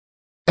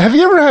Have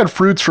you ever had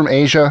fruits from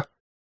Asia?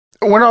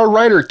 When our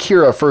writer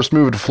Kira first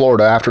moved to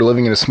Florida after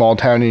living in a small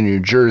town in New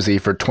Jersey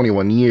for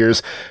 21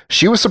 years,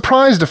 she was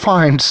surprised to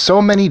find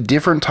so many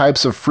different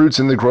types of fruits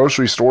in the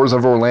grocery stores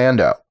of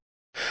Orlando.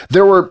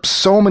 There were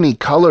so many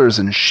colors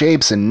and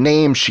shapes and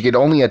names she could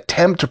only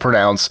attempt to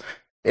pronounce,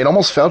 it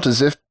almost felt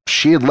as if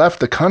she had left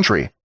the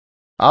country.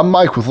 I'm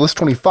Mike with List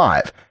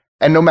 25,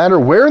 and no matter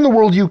where in the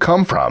world you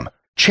come from,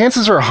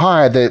 chances are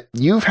high that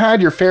you've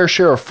had your fair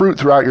share of fruit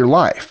throughout your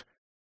life.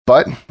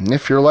 But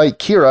if you're like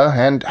Kira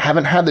and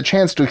haven't had the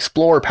chance to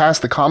explore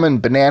past the common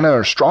banana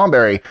or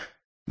strawberry,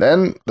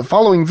 then the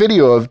following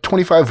video of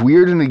 25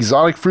 weird and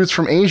exotic fruits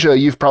from Asia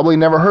you've probably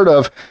never heard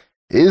of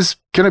is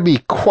going to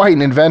be quite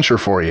an adventure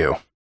for you.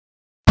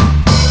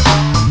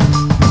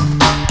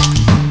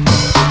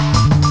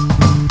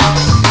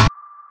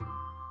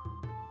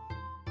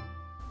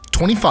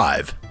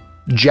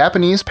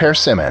 Japanese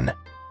persimmon.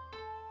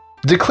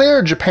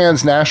 Declared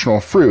Japan's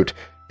national fruit,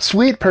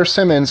 sweet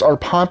persimmons are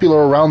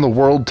popular around the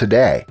world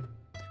today.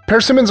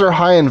 Persimmons are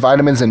high in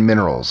vitamins and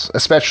minerals,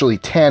 especially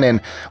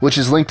tannin, which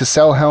is linked to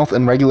cell health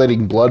and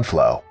regulating blood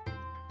flow.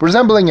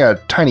 Resembling a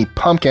tiny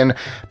pumpkin,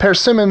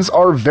 persimmons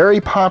are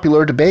very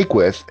popular to bake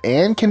with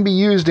and can be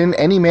used in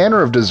any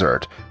manner of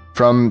dessert,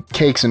 from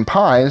cakes and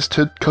pies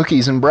to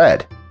cookies and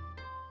bread.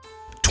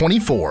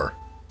 24.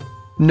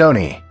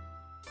 Noni.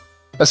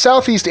 A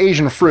Southeast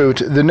Asian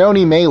fruit, the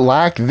noni may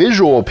lack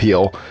visual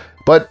appeal,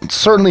 but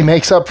certainly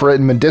makes up for it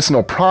in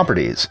medicinal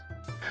properties.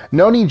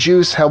 Noni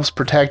juice helps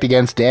protect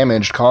against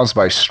damage caused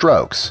by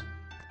strokes.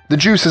 The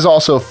juice is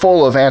also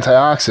full of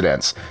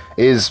antioxidants,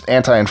 is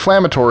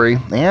anti-inflammatory,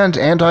 and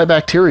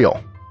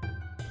antibacterial.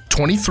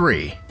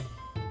 23.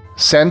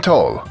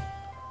 Santol.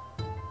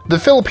 The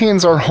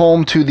Philippines are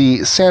home to the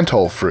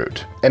santol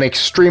fruit, an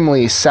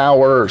extremely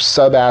sour,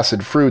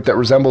 subacid fruit that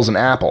resembles an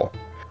apple.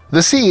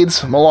 The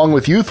seeds, along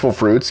with youthful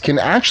fruits, can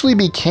actually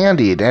be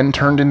candied and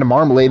turned into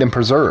marmalade and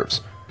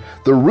preserves.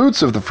 The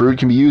roots of the fruit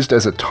can be used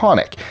as a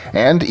tonic,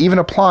 and even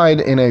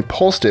applied in a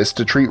poultice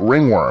to treat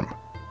ringworm.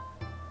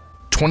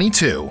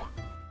 22.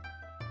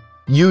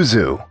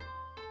 Yuzu.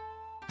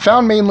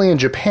 Found mainly in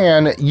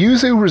Japan,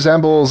 yuzu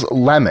resembles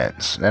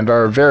lemons and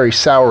are very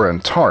sour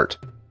and tart.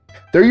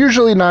 They're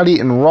usually not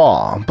eaten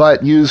raw,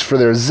 but used for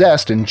their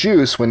zest and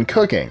juice when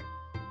cooking.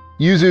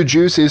 Yuzu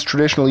juice is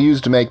traditionally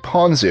used to make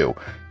ponzu,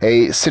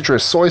 a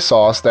citrus soy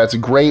sauce that's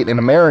great in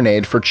a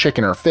marinade for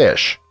chicken or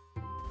fish.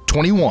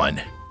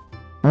 21.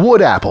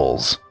 Wood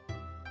apples.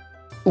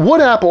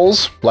 Wood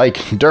apples,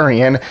 like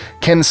durian,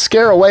 can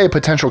scare away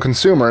potential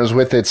consumers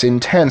with its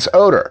intense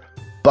odor,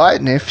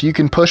 but if you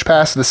can push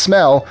past the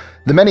smell,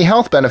 the many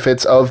health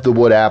benefits of the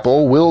wood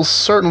apple will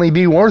certainly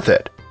be worth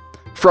it.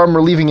 From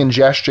relieving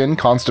ingestion,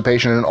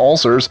 constipation, and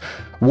ulcers,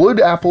 wood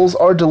apples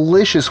are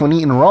delicious when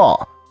eaten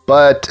raw,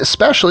 but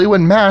especially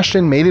when mashed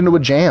and made into a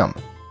jam.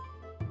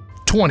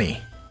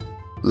 20.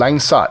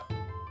 Langsat.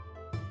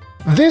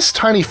 This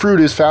tiny fruit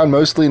is found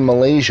mostly in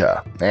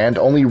Malaysia, and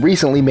only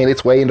recently made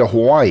its way into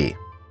Hawaii.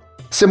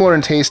 Similar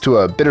in taste to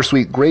a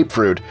bittersweet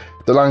grapefruit,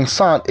 the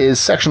langsat is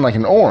sectioned like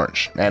an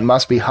orange, and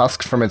must be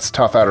husked from its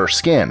tough outer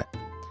skin.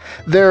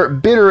 Their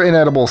bitter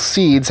inedible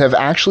seeds have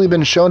actually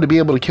been shown to be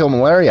able to kill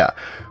malaria,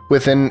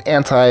 with an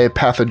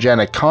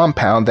antipathogenic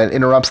compound that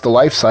interrupts the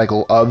life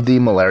cycle of the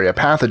malaria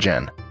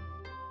pathogen.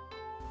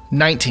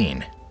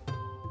 19.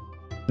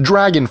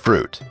 Dragon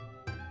fruit.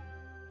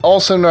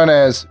 Also known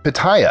as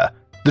pitaya,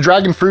 the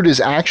dragon fruit is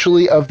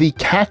actually of the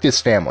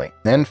cactus family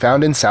and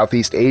found in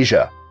Southeast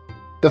Asia.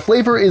 The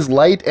flavor is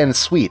light and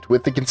sweet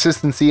with the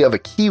consistency of a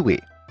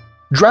kiwi.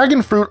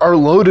 Dragon fruit are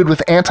loaded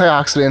with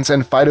antioxidants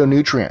and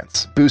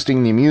phytonutrients,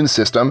 boosting the immune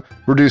system,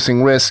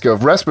 reducing risk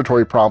of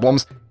respiratory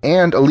problems,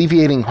 and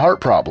alleviating heart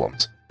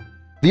problems.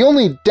 The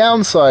only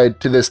downside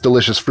to this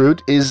delicious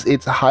fruit is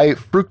its high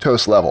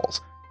fructose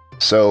levels.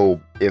 So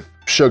if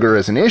sugar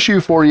is an issue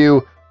for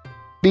you,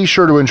 be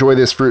sure to enjoy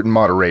this fruit in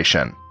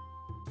moderation.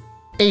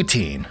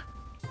 18.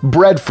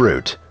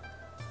 Breadfruit.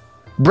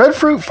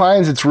 Breadfruit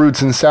finds its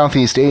roots in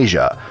Southeast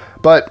Asia,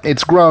 but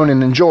it's grown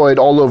and enjoyed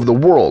all over the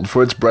world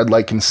for its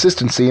bread-like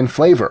consistency and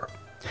flavor.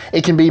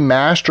 It can be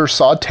mashed or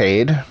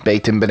sautéed,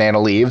 baked in banana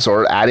leaves,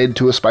 or added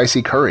to a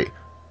spicy curry.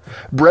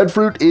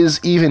 Breadfruit is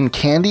even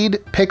candied,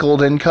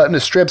 pickled, and cut into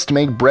strips to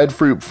make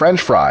breadfruit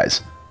French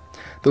fries.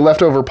 The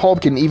leftover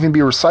pulp can even be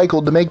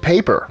recycled to make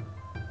paper.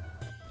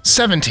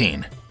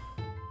 17.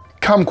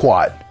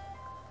 Kumquat.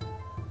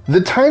 The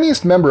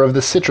tiniest member of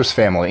the citrus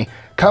family,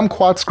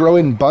 kumquats grow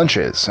in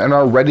bunches and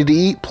are ready to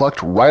eat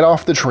plucked right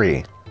off the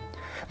tree.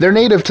 They're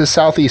native to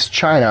Southeast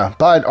China,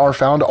 but are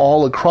found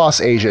all across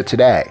Asia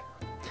today.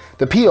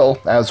 The peel,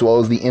 as well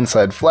as the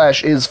inside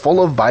flesh, is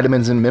full of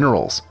vitamins and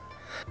minerals.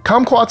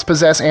 Kumquats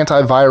possess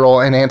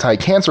antiviral and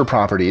anti-cancer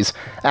properties,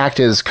 act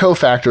as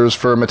cofactors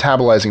for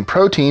metabolizing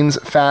proteins,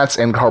 fats,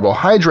 and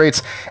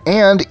carbohydrates,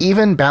 and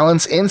even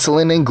balance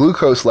insulin and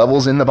glucose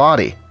levels in the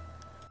body.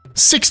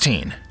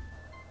 16.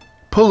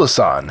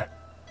 Pulasan.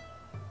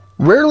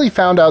 Rarely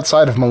found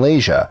outside of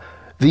Malaysia,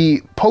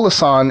 the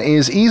pulasan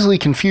is easily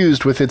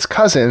confused with its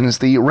cousins,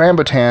 the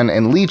rambutan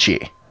and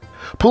lychee.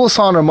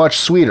 Pulasan are much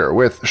sweeter,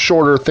 with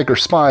shorter, thicker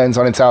spines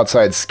on its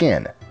outside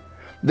skin.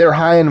 They're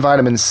high in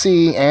vitamin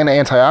C and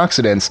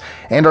antioxidants,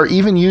 and are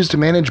even used to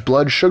manage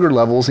blood sugar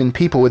levels in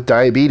people with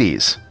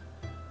diabetes.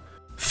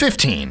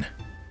 15.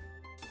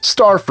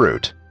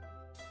 Starfruit.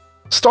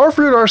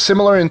 Starfruit are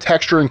similar in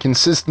texture and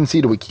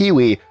consistency to a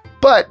kiwi,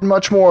 but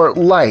much more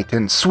light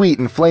and sweet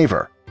in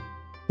flavor.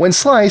 When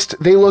sliced,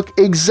 they look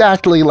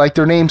exactly like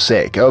their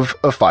namesake of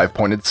a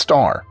 5-pointed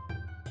star.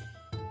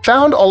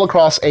 Found all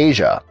across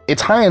Asia,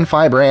 it's high in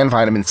fiber and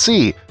vitamin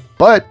C,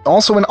 but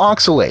also in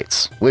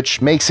oxalates,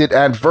 which makes it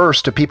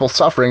adverse to people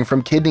suffering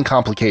from kidney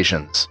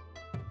complications.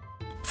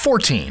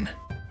 14.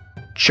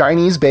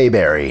 Chinese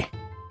bayberry.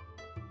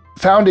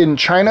 Found in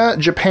China,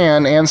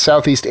 Japan, and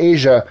Southeast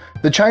Asia,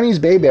 the Chinese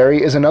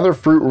bayberry is another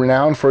fruit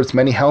renowned for its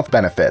many health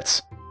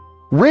benefits.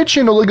 Rich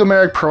in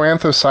oligomeric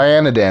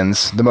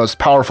proanthocyanidins, the most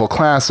powerful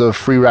class of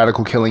free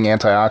radical-killing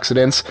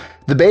antioxidants,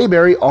 the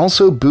bayberry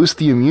also boosts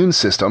the immune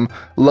system,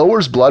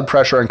 lowers blood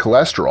pressure and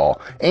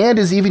cholesterol, and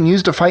is even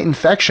used to fight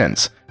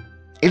infections.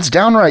 It's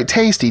downright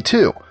tasty,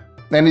 too,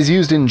 and is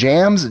used in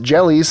jams,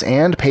 jellies,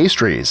 and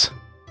pastries.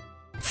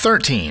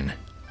 13.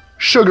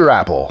 Sugar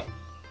apple.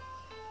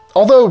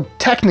 Although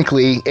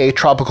technically a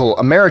tropical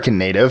American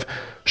native,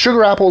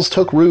 sugar apples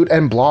took root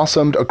and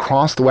blossomed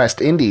across the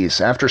West Indies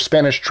after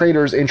Spanish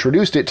traders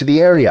introduced it to the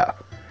area.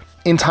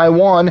 In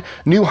Taiwan,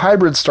 new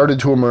hybrids started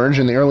to emerge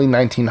in the early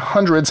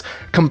 1900s,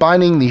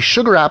 combining the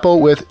sugar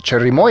apple with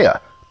cherimoya.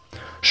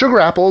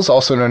 Sugar apples,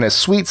 also known as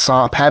sweet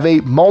sop, have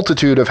a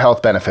multitude of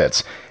health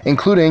benefits,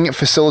 including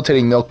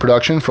facilitating milk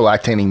production for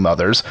lactating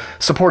mothers,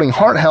 supporting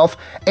heart health,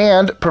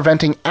 and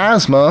preventing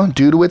asthma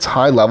due to its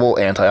high-level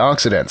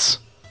antioxidants.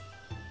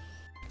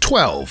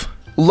 12.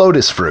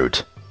 Lotus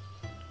fruit.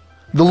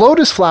 The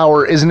lotus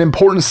flower is an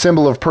important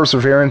symbol of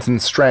perseverance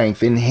and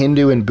strength in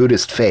Hindu and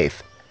Buddhist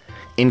faith.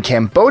 In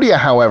Cambodia,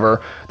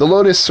 however, the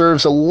lotus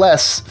serves a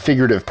less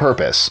figurative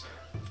purpose.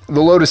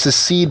 The lotus's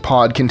seed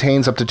pod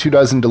contains up to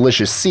 24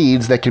 delicious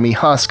seeds that can be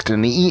husked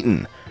and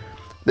eaten.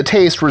 The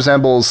taste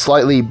resembles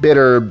slightly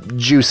bitter,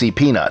 juicy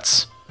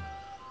peanuts.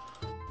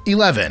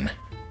 11.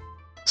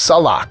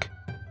 Salak.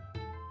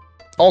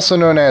 Also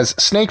known as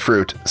snake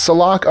fruit,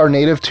 salak are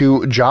native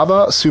to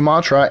Java,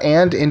 Sumatra,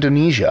 and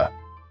Indonesia.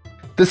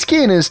 The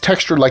skin is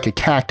textured like a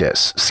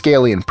cactus,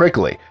 scaly and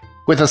prickly,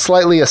 with a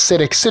slightly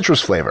acidic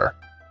citrus flavor.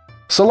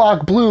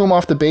 Salak bloom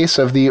off the base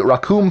of the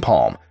raccoon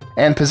palm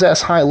and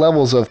possess high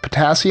levels of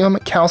potassium,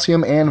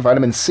 calcium, and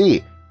vitamin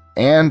C,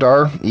 and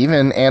are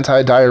even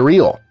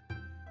anti-diarrheal.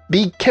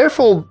 Be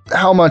careful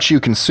how much you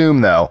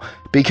consume, though,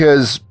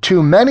 because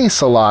too many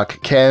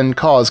salak can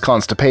cause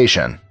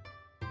constipation.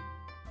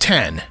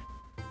 10.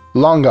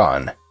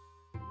 Longan.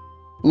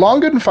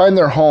 Longan find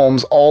their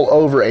homes all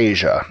over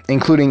Asia,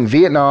 including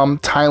Vietnam,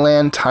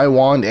 Thailand,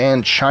 Taiwan,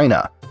 and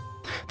China.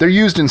 They're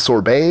used in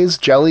sorbets,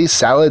 jellies,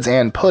 salads,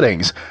 and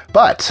puddings,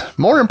 but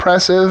more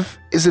impressive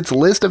is its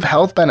list of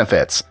health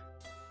benefits.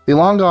 The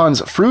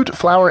longan's fruit,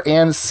 flower,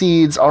 and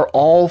seeds are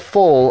all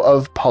full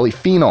of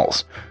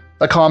polyphenols,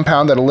 a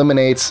compound that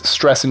eliminates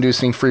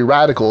stress-inducing free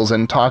radicals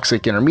and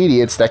toxic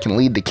intermediates that can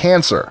lead to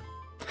cancer.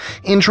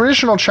 In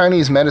traditional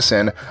Chinese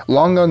medicine,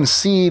 longan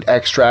seed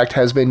extract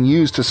has been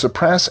used to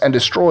suppress and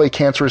destroy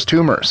cancerous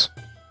tumors.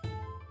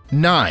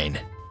 9.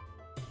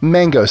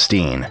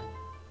 Mangosteen.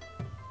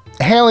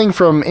 Hailing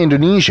from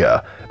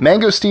Indonesia,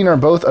 mangosteen are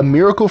both a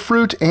miracle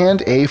fruit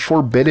and a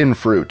forbidden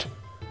fruit.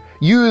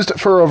 Used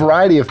for a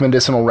variety of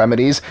medicinal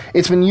remedies,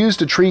 it's been used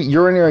to treat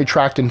urinary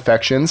tract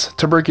infections,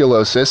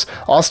 tuberculosis,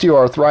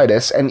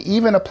 osteoarthritis, and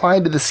even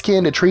applied to the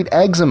skin to treat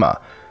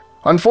eczema.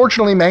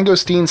 Unfortunately,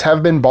 mangosteens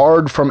have been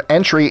barred from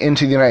entry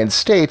into the United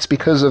States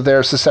because of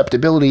their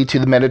susceptibility to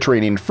the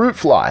Mediterranean fruit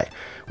fly,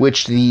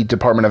 which the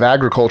Department of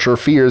Agriculture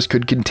fears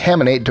could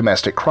contaminate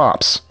domestic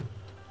crops.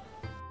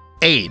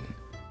 8.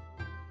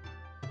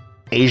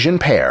 Asian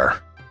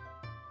pear.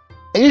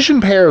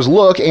 Asian pears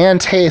look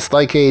and taste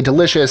like a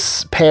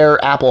delicious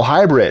pear-apple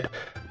hybrid,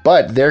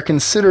 but they're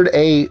considered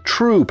a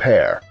true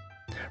pear.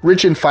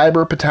 Rich in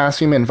fiber,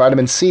 potassium, and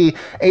vitamin C,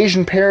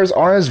 Asian pears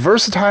are as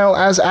versatile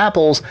as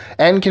apples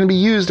and can be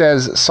used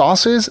as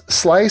sauces,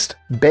 sliced,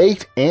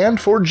 baked, and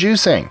for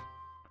juicing.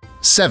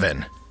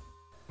 7.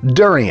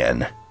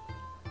 Durian.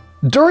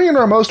 Durian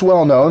are most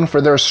well known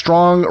for their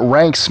strong,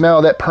 rank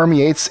smell that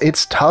permeates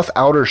its tough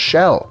outer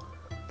shell.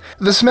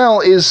 The smell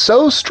is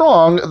so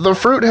strong, the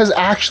fruit has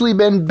actually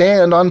been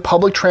banned on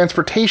public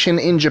transportation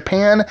in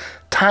Japan,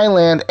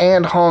 Thailand,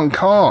 and Hong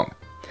Kong.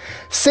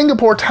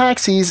 Singapore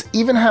taxis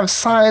even have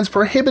signs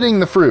prohibiting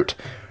the fruit.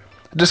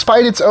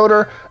 Despite its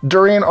odor,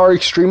 durian are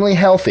extremely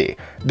healthy,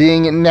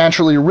 being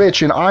naturally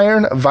rich in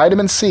iron,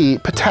 vitamin C,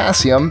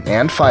 potassium,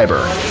 and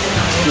fiber.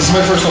 This is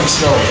my first time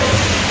smelling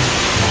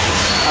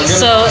it.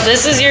 So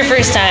this is your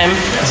first time?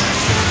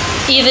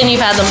 Yes. Ethan,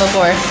 you've had them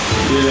before.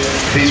 Yeah.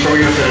 He's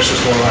probably going to finish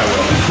this one, I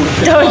will.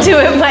 Don't do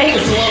it, Mike.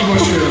 It's a lot more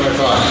sugar than I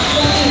thought.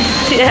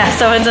 Yeah,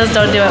 someone says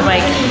don't do it,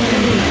 Mike.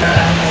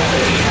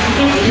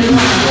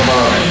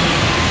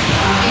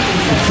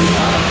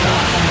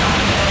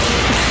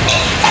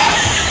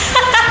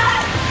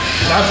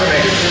 Not for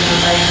me.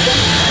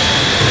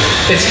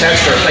 It's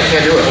texture. I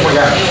can't do it. Oh my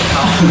god.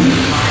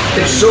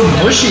 It's so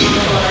mushy.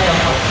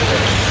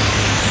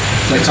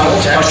 It's all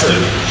texture.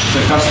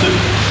 The custard?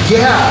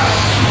 Yeah.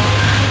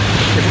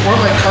 If it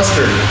weren't like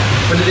custard,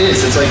 but it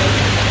is. It's like,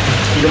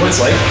 you know what it's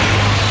like?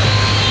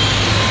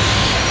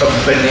 A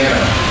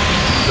banana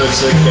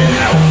that's like been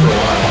out for a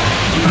while.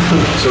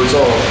 So it's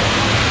all,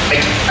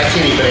 I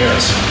can't eat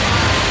bananas.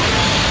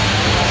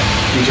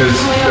 Because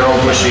they're all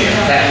mushy.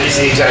 That is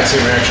the exact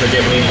same reaction I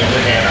get when eating a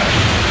banana.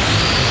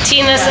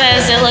 Tina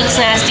says it looks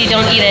nasty,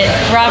 don't eat it.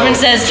 Robin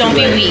says don't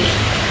be weak.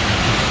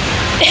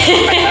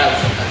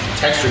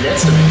 Texture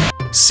gets to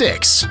me.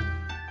 6,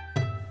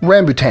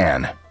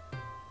 Rambutan.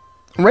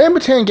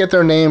 Rambutan get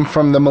their name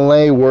from the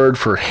Malay word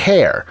for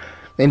hair,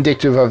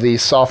 indicative of the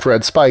soft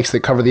red spikes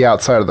that cover the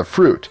outside of the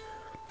fruit.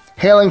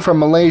 Hailing from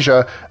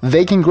Malaysia,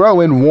 they can grow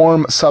in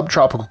warm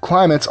subtropical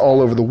climates all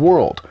over the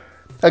world.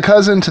 A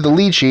cousin to the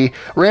lychee,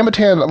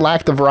 rambutan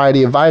lack the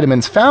variety of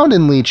vitamins found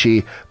in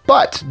lychee,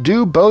 but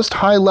do boast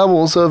high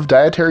levels of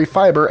dietary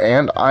fiber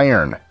and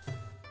iron.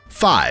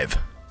 5,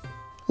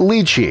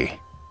 Lychee.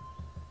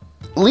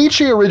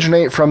 Lychee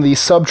originate from the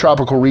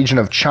subtropical region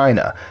of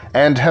China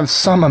and have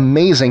some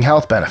amazing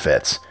health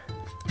benefits.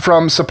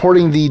 From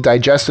supporting the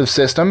digestive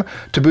system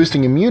to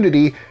boosting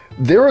immunity,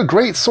 they're a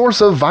great source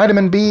of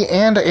vitamin B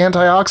and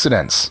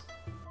antioxidants.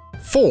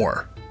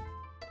 4,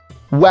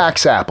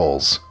 Wax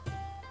apples.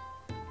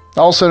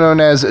 Also known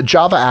as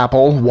Java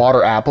apple,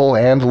 water apple,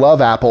 and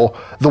love apple,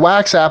 the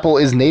wax apple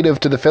is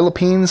native to the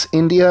Philippines,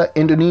 India,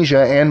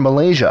 Indonesia, and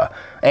Malaysia,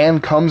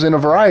 and comes in a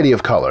variety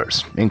of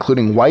colors,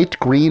 including white,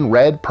 green,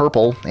 red,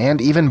 purple, and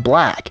even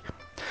black.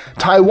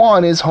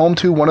 Taiwan is home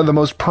to one of the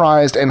most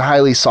prized and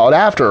highly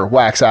sought-after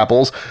wax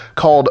apples,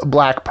 called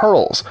black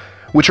pearls,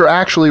 which are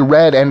actually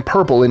red and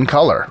purple in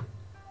color.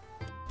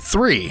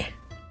 3,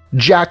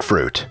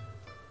 Jackfruit.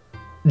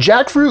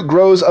 Jackfruit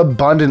grows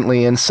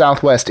abundantly in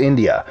southwest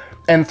India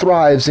and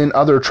thrives in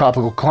other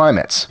tropical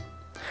climates.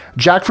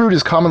 Jackfruit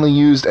is commonly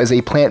used as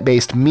a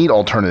plant-based meat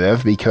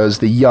alternative because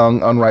the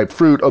young, unripe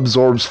fruit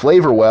absorbs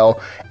flavor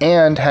well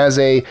and has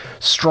a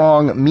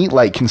strong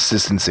meat-like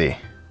consistency.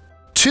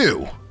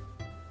 2,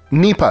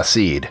 Nipa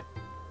seed.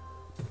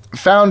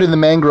 Found in the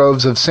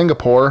mangroves of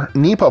Singapore,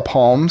 nipa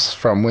palms,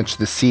 from which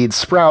the seeds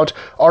sprout,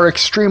 are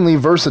extremely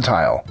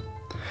versatile.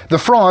 The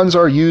fronds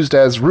are used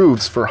as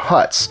roofs for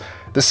huts.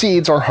 The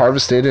seeds are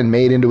harvested and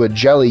made into a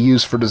jelly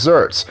used for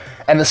desserts,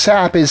 and the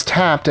sap is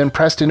tapped and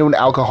pressed into an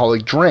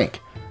alcoholic drink.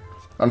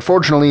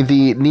 Unfortunately,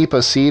 the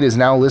nipa seed is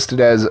now listed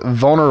as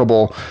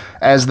vulnerable,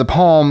 as the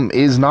palm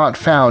is not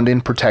found in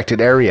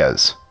protected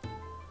areas.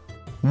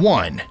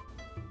 1,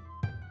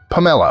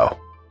 Pomelo.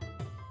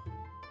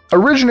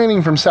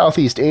 Originating from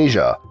Southeast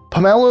Asia,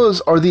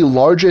 pomelos are the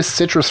largest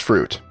citrus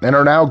fruit and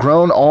are now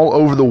grown all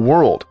over the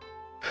world.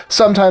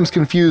 Sometimes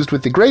confused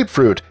with the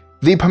grapefruit,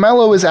 the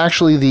pomelo is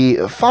actually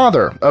the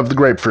father of the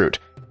grapefruit,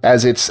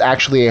 as it's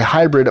actually a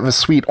hybrid of a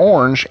sweet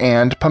orange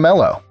and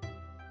pomelo.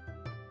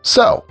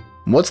 So,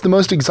 what's the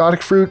most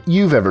exotic fruit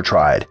you've ever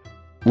tried?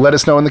 Let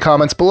us know in the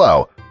comments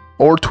below,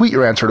 or tweet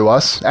your answer to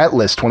us at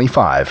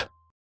List25.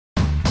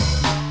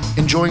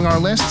 Enjoying our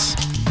lists?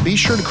 Be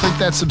sure to click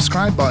that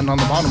subscribe button on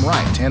the bottom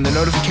right and the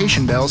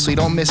notification bell so you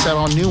don't miss out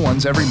on new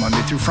ones every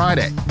Monday through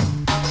Friday.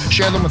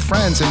 Share them with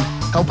friends and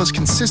help us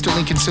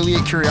consistently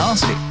conciliate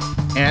curiosity.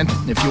 And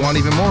if you want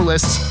even more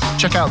lists,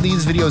 check out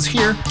these videos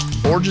here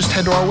or just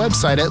head to our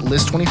website at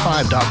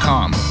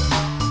list25.com.